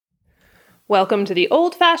Welcome to the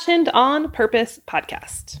Old Fashioned on Purpose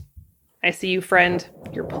podcast. I see you, friend.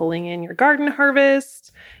 You're pulling in your garden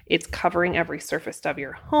harvest. It's covering every surface of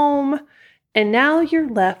your home. And now you're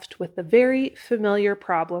left with the very familiar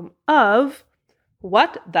problem of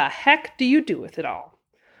what the heck do you do with it all?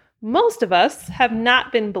 Most of us have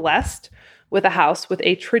not been blessed with a house with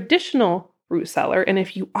a traditional root cellar. And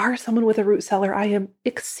if you are someone with a root cellar, I am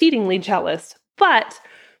exceedingly jealous. But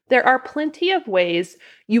there are plenty of ways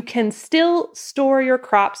you can still store your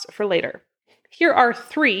crops for later. Here are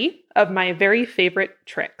 3 of my very favorite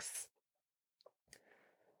tricks.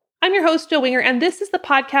 I'm your host, Jill Winger, and this is the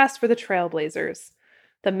podcast for the trailblazers,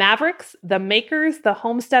 the mavericks, the makers, the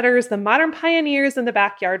homesteaders, the modern pioneers, and the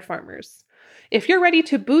backyard farmers. If you're ready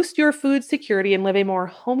to boost your food security and live a more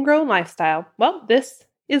homegrown lifestyle, well, this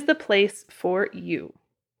is the place for you.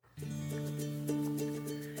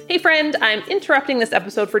 Hey friend, I'm interrupting this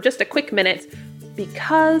episode for just a quick minute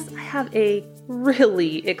because I have a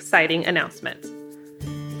really exciting announcement.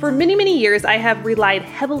 For many, many years, I have relied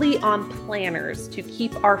heavily on planners to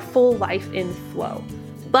keep our full life in flow.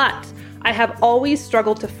 But I have always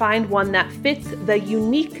struggled to find one that fits the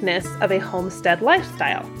uniqueness of a homestead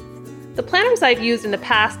lifestyle. The planners I've used in the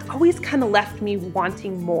past always kind of left me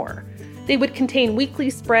wanting more. They would contain weekly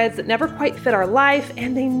spreads that never quite fit our life,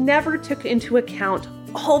 and they never took into account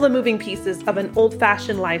all the moving pieces of an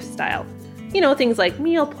old-fashioned lifestyle. You know, things like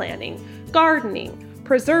meal planning, gardening,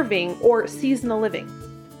 preserving, or seasonal living.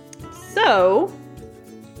 So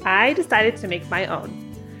I decided to make my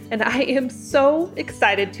own. And I am so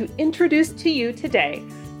excited to introduce to you today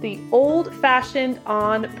the Old Fashioned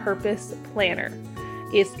on Purpose Planner.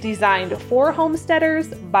 It's designed for homesteaders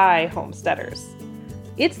by homesteaders.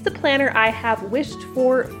 It's the planner I have wished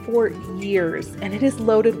for years, and it is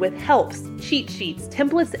loaded with helps, cheat sheets,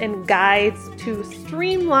 templates, and guides to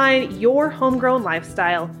streamline your homegrown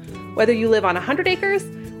lifestyle, whether you live on 100 acres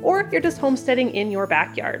or you're just homesteading in your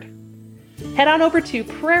backyard. Head on over to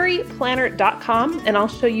prairieplanner.com and I'll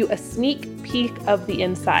show you a sneak peek of the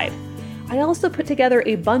inside. I also put together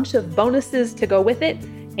a bunch of bonuses to go with it,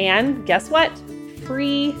 and guess what?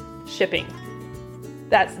 Free shipping.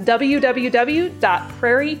 That's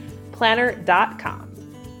www.prairieplanner.com.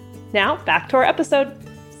 Now, back to our episode.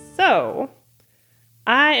 So,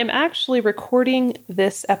 I am actually recording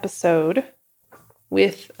this episode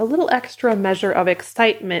with a little extra measure of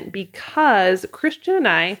excitement because Christian and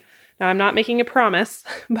I, now I'm not making a promise,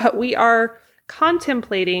 but we are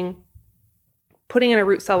contemplating putting in a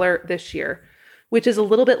root cellar this year, which is a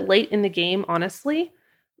little bit late in the game, honestly.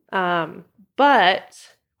 But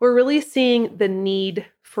we're really seeing the need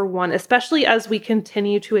for one, especially as we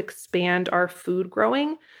continue to expand our food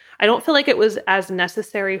growing. I don't feel like it was as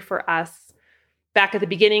necessary for us back at the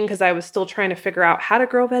beginning because I was still trying to figure out how to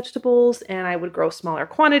grow vegetables and I would grow smaller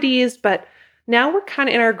quantities. But now we're kind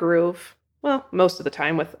of in our groove. Well, most of the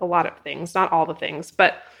time with a lot of things, not all the things.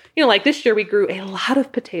 But, you know, like this year we grew a lot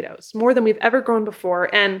of potatoes, more than we've ever grown before.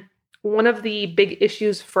 And one of the big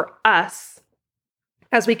issues for us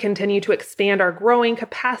as we continue to expand our growing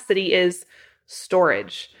capacity is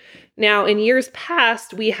storage. Now, in years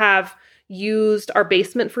past, we have used our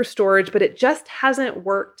basement for storage, but it just hasn't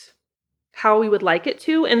worked how we would like it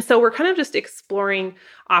to. And so we're kind of just exploring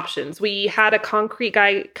options. We had a concrete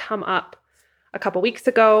guy come up a couple weeks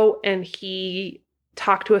ago, and he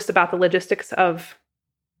talked to us about the logistics of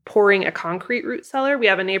pouring a concrete root cellar. We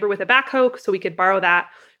have a neighbor with a backhoe, so we could borrow that.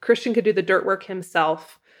 Christian could do the dirt work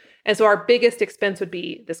himself. And so our biggest expense would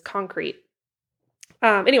be this concrete.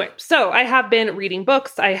 Anyway, so I have been reading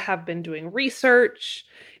books. I have been doing research,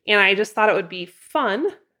 and I just thought it would be fun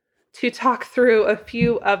to talk through a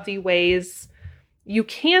few of the ways you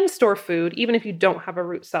can store food, even if you don't have a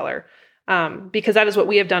root cellar, because that is what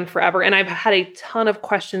we have done forever. And I've had a ton of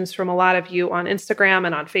questions from a lot of you on Instagram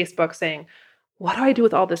and on Facebook saying, what do I do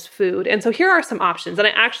with all this food? And so here are some options. And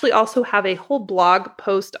I actually also have a whole blog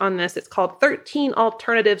post on this. It's called 13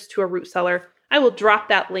 Alternatives to a Root Cellar. I will drop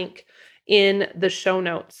that link in the show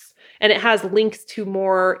notes. And it has links to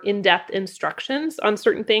more in-depth instructions on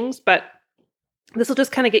certain things, but this will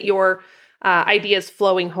just kind of get your ideas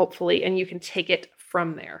flowing, hopefully, and you can take it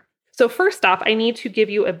from there. So first off, I need to give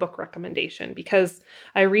you a book recommendation because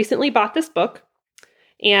I recently bought this book.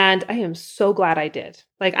 And I am so glad I did.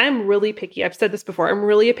 Like, I'm really picky. I've said this before. I'm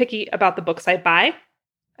really picky about the books I buy.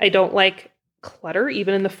 I don't like clutter,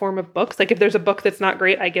 even in the form of books. Like, if there's a book that's not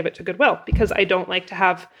great, I give it to Goodwill because I don't like to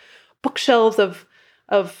have bookshelves of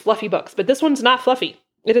fluffy books. But this one's not fluffy.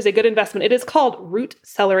 It is a good investment. It is called Root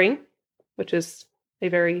Cellaring, which is a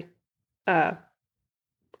very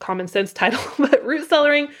common sense title, but Root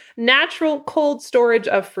Cellaring, Natural Cold Storage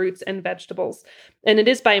of Fruits and Vegetables. And it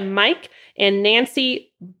is by Mike and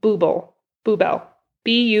Nancy Bubel, Bubel.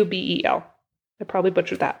 I probably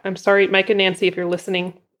butchered that. I'm sorry, Mike and Nancy, if you're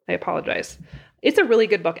listening, I apologize. It's a really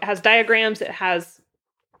good book. It has diagrams. It has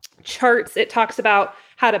charts. It talks about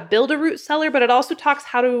how to build a root cellar, but it also talks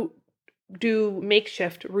how to do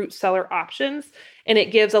makeshift root cellar options. And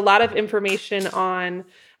it gives a lot of information on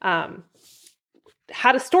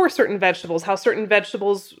how to store certain vegetables, how certain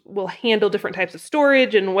vegetables will handle different types of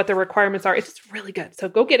storage and what the requirements are. It's just really good. So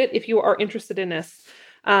go get it if you are interested in this.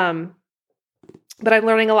 But I'm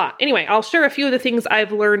learning a lot. Anyway, I'll share a few of the things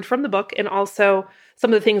I've learned from the book and also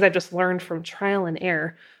some of the things I've just learned from trial and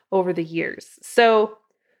error over the years. So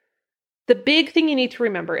the big thing you need to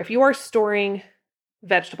remember, if you are storing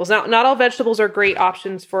vegetables, now not all vegetables are great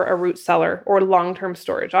options for a root cellar or long-term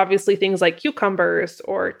storage. Obviously, things like cucumbers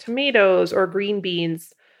or tomatoes or green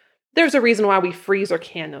beans, there's a reason why we freeze or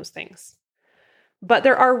can those things. But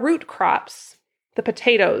there are root crops, the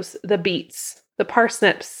potatoes, the beets, the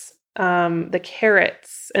parsnips, the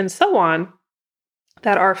carrots, and so on,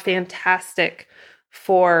 that are fantastic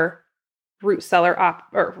for root cellar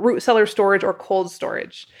storage or cold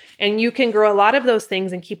storage. And you can grow a lot of those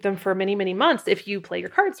things and keep them for many, many months if you play your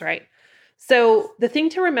cards right. So the thing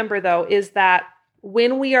to remember, though, is that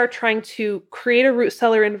when we are trying to create a root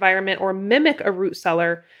cellar environment or mimic a root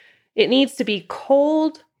cellar, it needs to be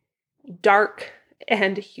cold, dark,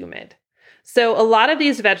 and humid. So a lot of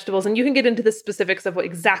these vegetables, and you can get into the specifics of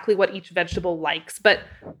exactly what each vegetable likes, but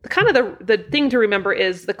the thing to remember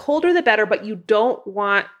is the colder the better, but you don't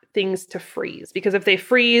want things to freeze, because if they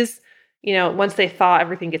freeze, once they thaw,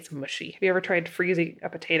 everything gets mushy. Have you ever tried freezing a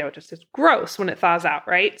potato? It just is gross when it thaws out,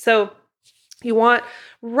 right? So you want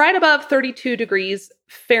right above 32 degrees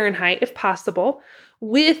Fahrenheit, if possible,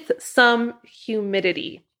 with some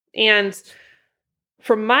humidity. And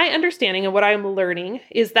from my understanding and what I'm learning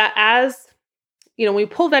is that as when we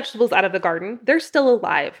pull vegetables out of the garden, they're still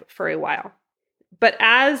alive for a while. But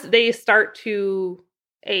as they start to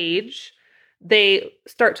age, they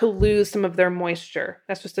start to lose some of their moisture.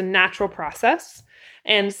 That's just a natural process.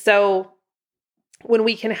 And so when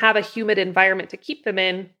we can have a humid environment to keep them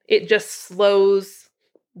in, it just slows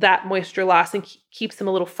that moisture loss and keeps them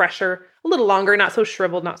a little fresher, a little longer, not so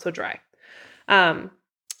shriveled, not so dry.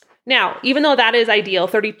 Now, even though that is ideal,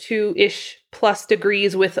 32-ish plus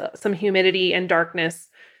degrees with some humidity and darkness,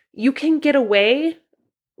 you can get away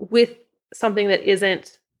with something that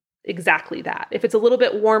isn't exactly that. If it's a little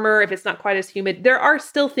bit warmer, if it's not quite as humid, there are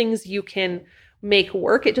still things you can make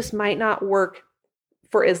work. It just might not work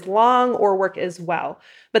for as long or work as well.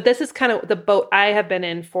 But this is kind of the boat I have been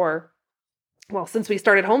in since we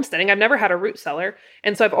started homesteading. I've never had a root cellar.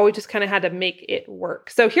 And so I've always just kind of had to make it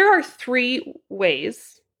work. So here are 3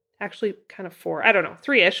 ways, actually kind of 4, I don't know,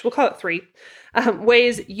 3-ish, we'll call it 3,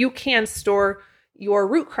 ways you can store your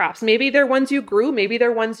root crops. Maybe they're ones you grew, maybe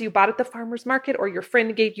they're ones you bought at the farmer's market or your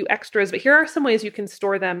friend gave you extras, but here are some ways you can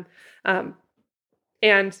store them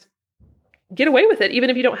and get away with it,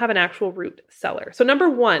 even if you don't have an actual root cellar. So number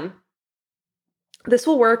 1, this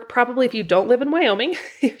will work probably if you don't live in Wyoming,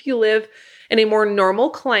 if you live in a more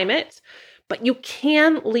normal climate, but you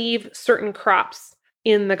can leave certain crops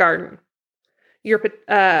in the garden.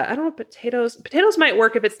 I don't know, potatoes might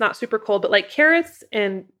work if it's not super cold, but like carrots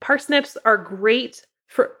and parsnips are great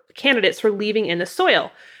for candidates for leaving in the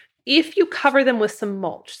soil if you cover them with some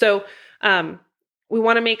mulch. So we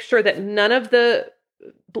want to make sure that none of the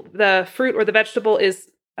fruit or the vegetable is,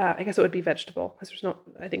 I guess it would be vegetable, because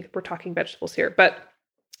I think we're talking vegetables here, but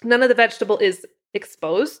none of the vegetable is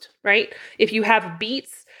exposed, right? If you have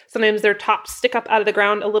beets, sometimes their tops stick up out of the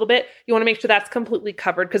ground a little bit. You want to make sure that's completely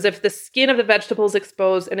covered, because if the skin of the vegetable is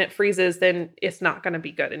exposed and it freezes, then it's not going to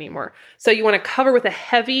be good anymore. So you want to cover with a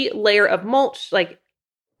heavy layer of mulch, like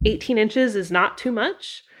 18 inches is not too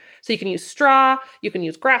much. So you can use straw, you can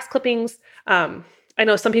use grass clippings. I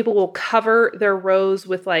know some people will cover their rows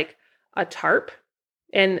with like a tarp.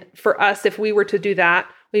 And for us, if we were to do that,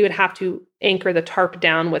 we would have to anchor the tarp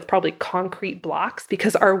down with probably concrete blocks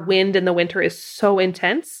because our wind in the winter is so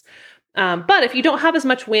intense. But if you don't have as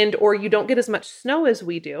much wind or you don't get as much snow as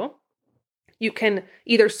we do, you can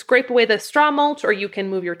either scrape away the straw mulch or you can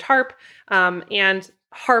move your tarp and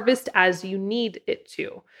harvest as you need it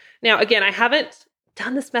to. Now, again, I haven't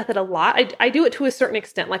done this method a lot. I do it to a certain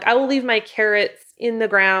extent. Like I will leave my carrots in the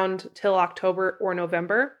ground till October or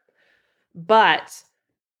November. But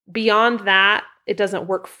beyond that, it doesn't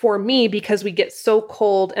work for me because we get so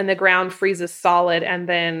cold and the ground freezes solid and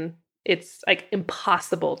then it's like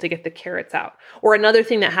impossible to get the carrots out. Or another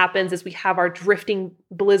thing that happens is we have our drifting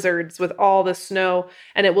blizzards with all the snow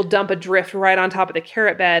and it will dump a drift right on top of the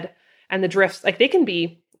carrot bed. And the drifts, like they can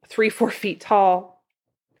be 3-4 feet tall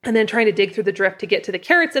and then trying to dig through the drift to get to the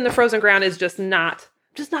carrots in the frozen ground is just not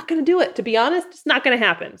going to do it. To be honest, it's not going to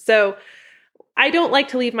happen. So I don't like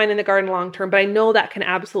to leave mine in the garden long term, but I know that can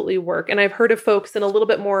absolutely work. And I've heard of folks in a little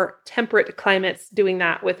bit more temperate climates doing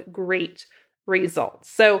that with great results.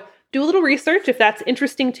 So do a little research if that's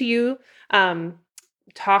interesting to you.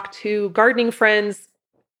 Talk to gardening friends,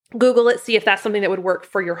 Google it, see if that's something that would work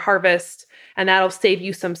for your harvest, and that'll save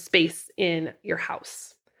you some space in your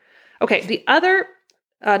house. Okay,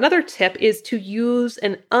 another tip is to use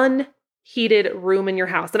an unheated room in your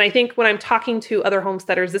house. And I think when I'm talking to other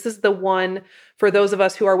homesteaders, this is the one for those of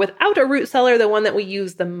us who are without a root cellar, the one that we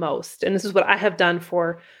use the most. And this is what I have done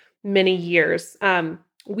for many years.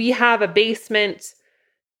 We have a basement.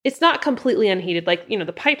 It's not completely unheated. Like,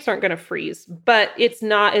 the pipes aren't going to freeze, but it's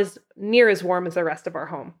not as near as warm as the rest of our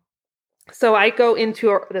home. So I go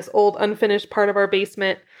into this old unfinished part of our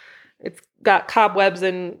basement. It's got cobwebs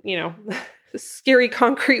and, scary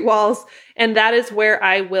concrete walls. And that is where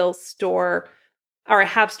I will store, or I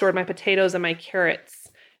have stored, my potatoes and my carrots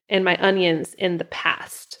and my onions in the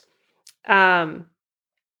past.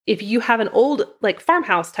 If you have an old,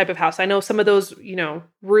 farmhouse type of house, I know some of those,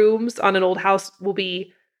 rooms on an old house will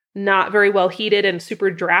be not very well heated and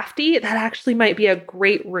super drafty. That actually might be a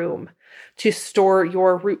great room to store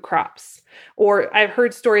your root crops. Or I've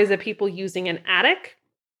heard stories of people using an attic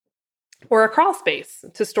or a crawl space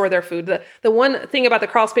to store their food. The one thing about the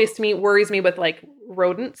crawl space to me worries me with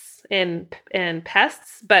rodents and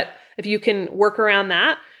pests, but if you can work around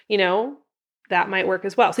that, that might work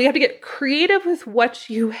as well. So you have to get creative with what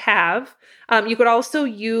you have. You could also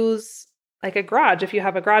use a garage. If you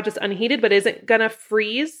have a garage that's unheated but isn't going to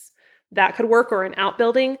freeze, that could work, or an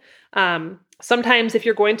outbuilding. Sometimes if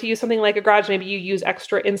you're going to use something like a garage, maybe you use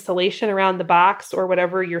extra insulation around the box or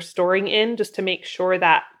whatever you're storing in, just to make sure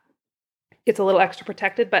that it's a little extra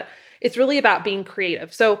protected. But it's really about being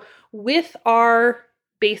creative. So with our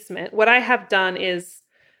basement, what I have done is,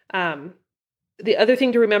 the other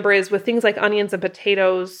thing to remember is with things like onions and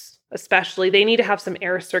potatoes, especially, they need to have some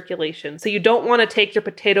air circulation. So you don't want to take your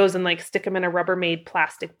potatoes and stick them in a Rubbermaid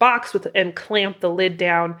plastic box and clamp the lid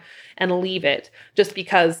down and leave it, just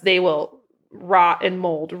because they will rot and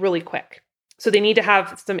mold really quick. So they need to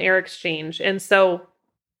have some air exchange. And so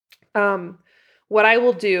what I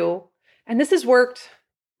will do, and this has worked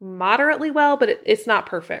moderately well, but it's not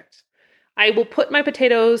perfect. I will put my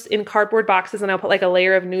potatoes in cardboard boxes, and I'll put a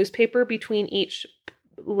layer of newspaper between each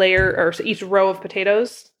layer or each row of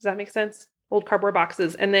potatoes. Does that make sense? Old cardboard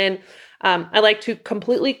boxes. And then I like to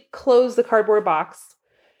completely close the cardboard box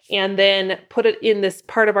and then put it in this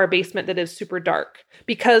part of our basement that is super dark.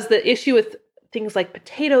 Because the issue with things like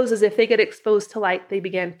potatoes is if they get exposed to light, they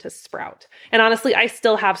begin to sprout. And honestly, I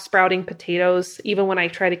still have sprouting potatoes, even when I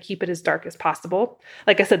try to keep it as dark as possible.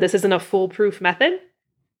 Like I said, this isn't a foolproof method.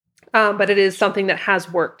 But it is something that has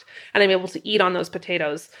worked, and I'm able to eat on those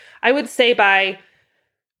potatoes. I would say by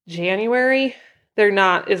January, they're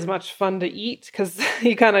not as much fun to eat because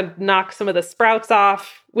you kind of knock some of the sprouts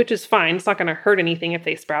off, which is fine. It's not going to hurt anything if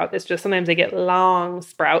they sprout. It's just sometimes they get long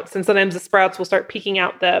sprouts, and sometimes the sprouts will start peeking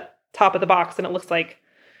out the top of the box, and it looks like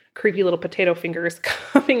creepy little potato fingers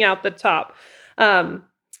coming out the top.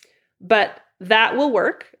 But that will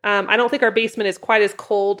work. I don't think our basement is quite as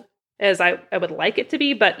cold as I would like it to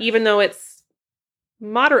be, but even though it's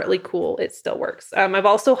moderately cool, it still works. I've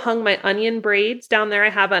also hung my onion braids down there. I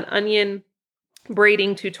have an onion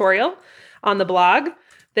braiding tutorial on the blog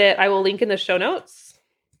that I will link in the show notes,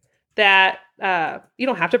 that you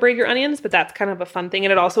don't have to braid your onions, but that's kind of a fun thing.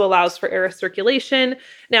 And it also allows for air circulation.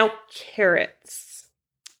 Now, carrots.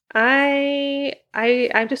 I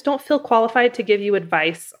just don't feel qualified to give you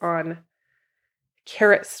advice on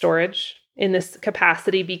carrot storage in this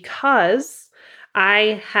capacity because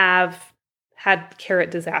I have had carrot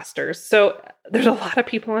disasters. So there's a lot of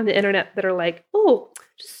people on the internet that are like, oh,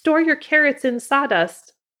 just store your carrots in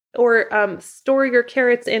sawdust, or store your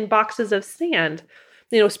carrots in boxes of sand.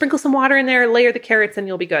 Sprinkle some water in there, layer the carrots, and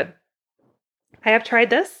you'll be good. I have tried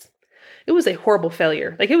this. It was a horrible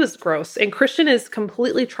failure. It was gross. And Christian is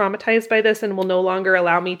completely traumatized by this and will no longer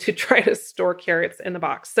allow me to try to store carrots in the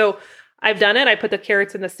box. So I've done it. I put the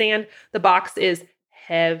carrots in the sand. The box is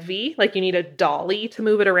heavy. You need a dolly to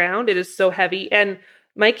move it around. It is so heavy. And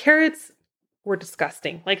my carrots were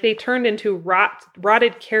disgusting. They turned into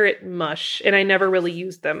rotted carrot mush, and I never really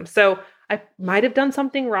used them. So I might have done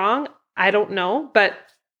something wrong. I don't know, but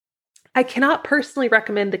I cannot personally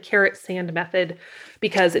recommend the carrot sand method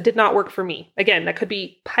because it did not work for me. Again, that could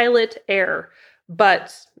be pilot error,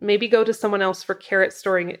 but maybe go to someone else for carrot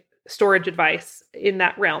storage advice in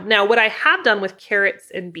that realm. Now, what I have done with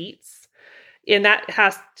carrots and beets, and that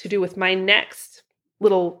has to do with my next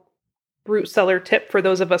little root cellar tip for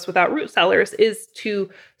those of us without root cellars is to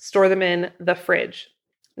store them in the fridge.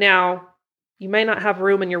 Now, you might not have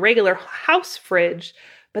room in your regular house fridge,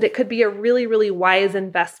 but it could be a really, really wise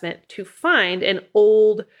investment to find an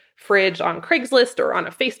old fridge on Craigslist or on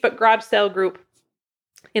a Facebook garage sale group.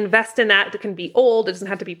 Invest in that. It can be old. It doesn't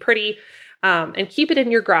have to be pretty. And keep it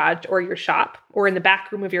in your garage or your shop or in the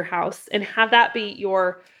back room of your house and have that be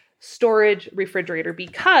your storage refrigerator,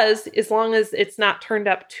 because as long as it's not turned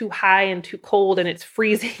up too high and too cold and it's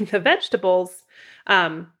freezing the vegetables,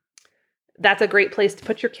 that's a great place to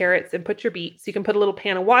put your carrots and put your beets. You can put a little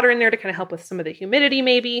pan of water in there to kind of help with some of the humidity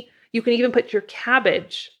maybe. You can even put your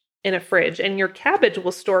cabbage in a fridge, and your cabbage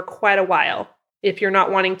will store quite a while. If you're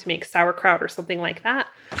not wanting to make sauerkraut or something like that,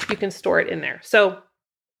 you can store it in there. So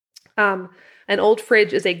an old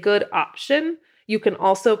fridge is a good option. You can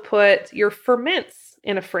also put your ferments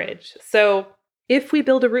in a fridge. So if we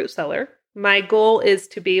build a root cellar, my goal is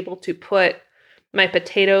to be able to put my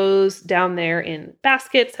potatoes down there in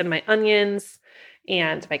baskets and my onions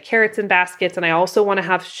and my carrots in baskets. And I also want to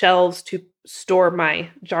have shelves to store my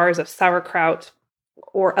jars of sauerkraut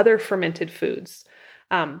or other fermented foods.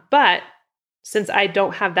 But since I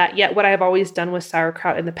don't have that yet, what I've always done with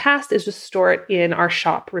sauerkraut in the past is just store it in our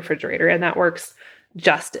shop refrigerator, and that works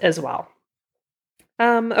just as well.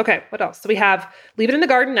 Okay, what else? So we have leave it in the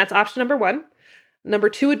garden. That's option number 1. Number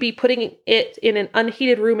 2 would be putting it in an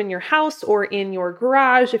unheated room in your house or in your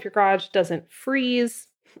garage if your garage doesn't freeze.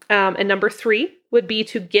 And number 3 would be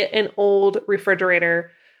to get an old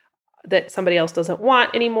refrigerator that somebody else doesn't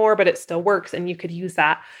want anymore, but it still works, and you could use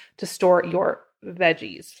that to store your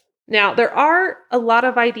veggies. Now, there are a lot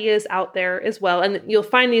of ideas out there as well, and you'll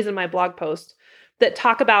find these in my blog post that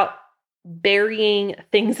talk about burying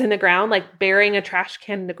things in the ground, like burying a trash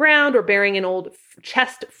can in the ground or burying an old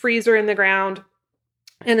chest freezer in the ground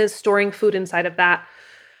and is storing food inside of that.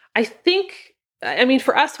 I mean,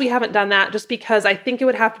 for us, we haven't done that just because I think it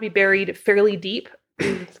would have to be buried fairly deep,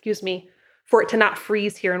 excuse me, for it to not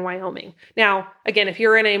freeze here in Wyoming. Now, again, if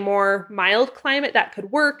you're in a more mild climate, that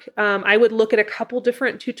could work. I would look at a couple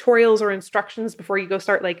different tutorials or instructions before you go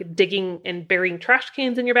start like digging and burying trash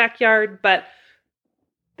cans in your backyard, but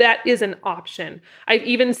that is an option. I've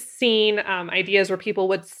even seen ideas where people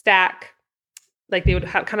would stack, like they would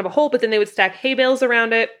have kind of a hole, but then they would stack hay bales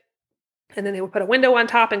around it. And then they would put a window on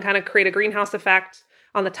top and kind of create a greenhouse effect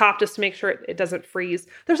on the top just to make sure it doesn't freeze.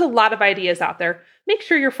 There's a lot of ideas out there. Make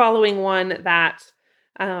sure you're following one that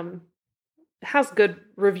has good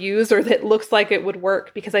reviews or that looks like it would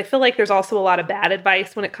work, because I feel like there's also a lot of bad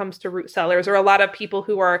advice when it comes to root cellars, or a lot of people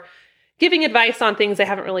who are giving advice on things they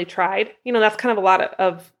haven't really tried. You know, that's kind of a lot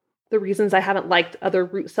of the reasons I haven't liked other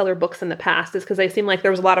root cellar books in the past, is because they seem like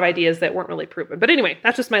there was a lot of ideas that weren't really proven. But anyway,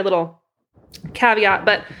 that's just my little caveat.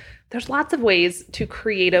 But there's lots of ways to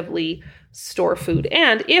creatively store food.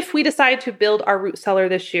 And if we decide to build our root cellar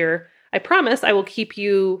this year, I promise I will keep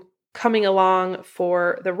you coming along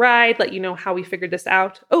for the ride, let you know how we figured this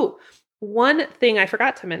out. Oh, one thing I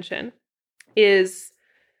forgot to mention is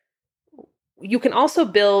you can also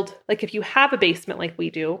build, like if you have a basement like we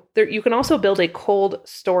do, you can also build a cold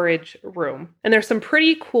storage room. And there's some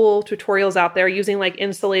pretty cool tutorials out there using like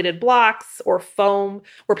insulated blocks or foam,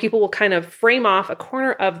 where people will kind of frame off a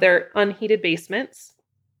corner of their unheated basements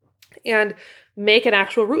and make an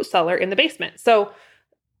actual root cellar in the basement. So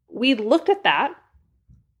we looked at that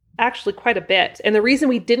actually quite a bit. And the reason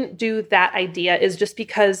we didn't do that idea is just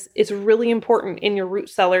because it's really important in your root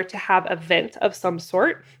cellar to have a vent of some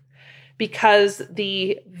sort, because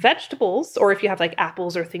the vegetables, or if you have like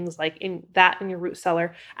apples or things like in your root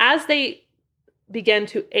cellar, as they begin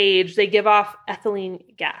to age, they give off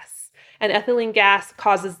ethylene gas. And ethylene gas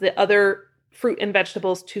causes the other fruit and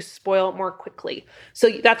vegetables to spoil more quickly.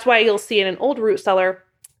 So that's why you'll see in an old root cellar,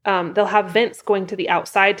 they'll have vents going to the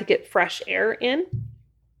outside to get fresh air in.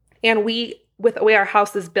 And with the way our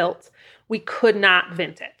house is built, we could not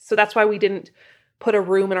vent it. So that's why we didn't put a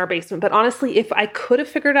room in our basement. But honestly, if I could have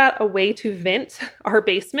figured out a way to vent our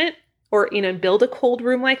basement or, build a cold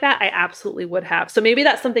room like that, I absolutely would have. So maybe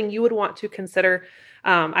that's something you would want to consider.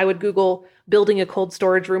 I would Google building a cold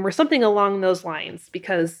storage room or something along those lines,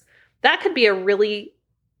 because that could be a really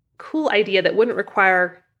cool idea that wouldn't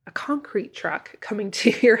require a concrete truck coming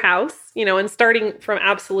to your house, and starting from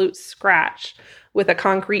absolute scratch with a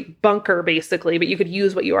concrete bunker basically, but you could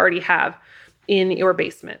use what you already have in your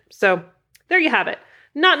basement. So there you have it.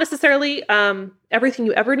 Not necessarily everything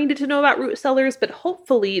you ever needed to know about root cellars, but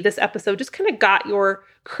hopefully this episode just kind of got your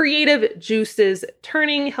creative juices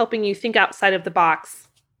turning, helping you think outside of the box.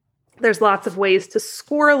 There's lots of ways to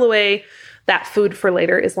squirrel away that food for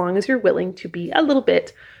later, as long as you're willing to be a little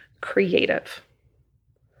bit creative.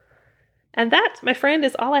 And that, my friend,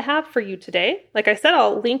 is all I have for you today. Like I said,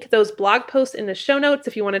 I'll link those blog posts in the show notes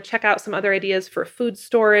if you want to check out some other ideas for food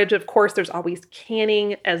storage. Of course, there's always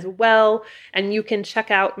canning as well. And you can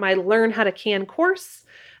check out my Learn How to Can course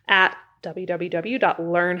at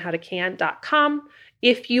www.learnhowtocan.com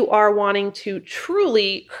if you are wanting to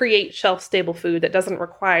truly create shelf-stable food that doesn't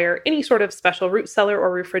require any sort of special root cellar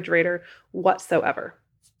or refrigerator whatsoever.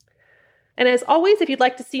 And as always, if you'd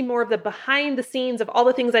like to see more of the behind the scenes of all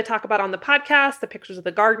the things I talk about on the podcast, the pictures of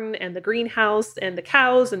the garden and the greenhouse and the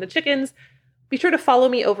cows and the chickens, be sure to follow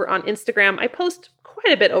me over on Instagram. I post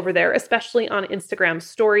quite a bit over there, especially on Instagram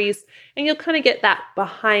stories, and you'll kind of get that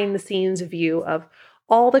behind the scenes view of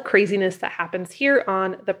all the craziness that happens here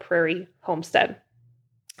on the Prairie Homestead.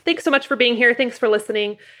 Thanks so much for being here. Thanks for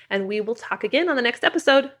listening, and we will talk again on the next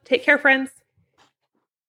episode. Take care, friends.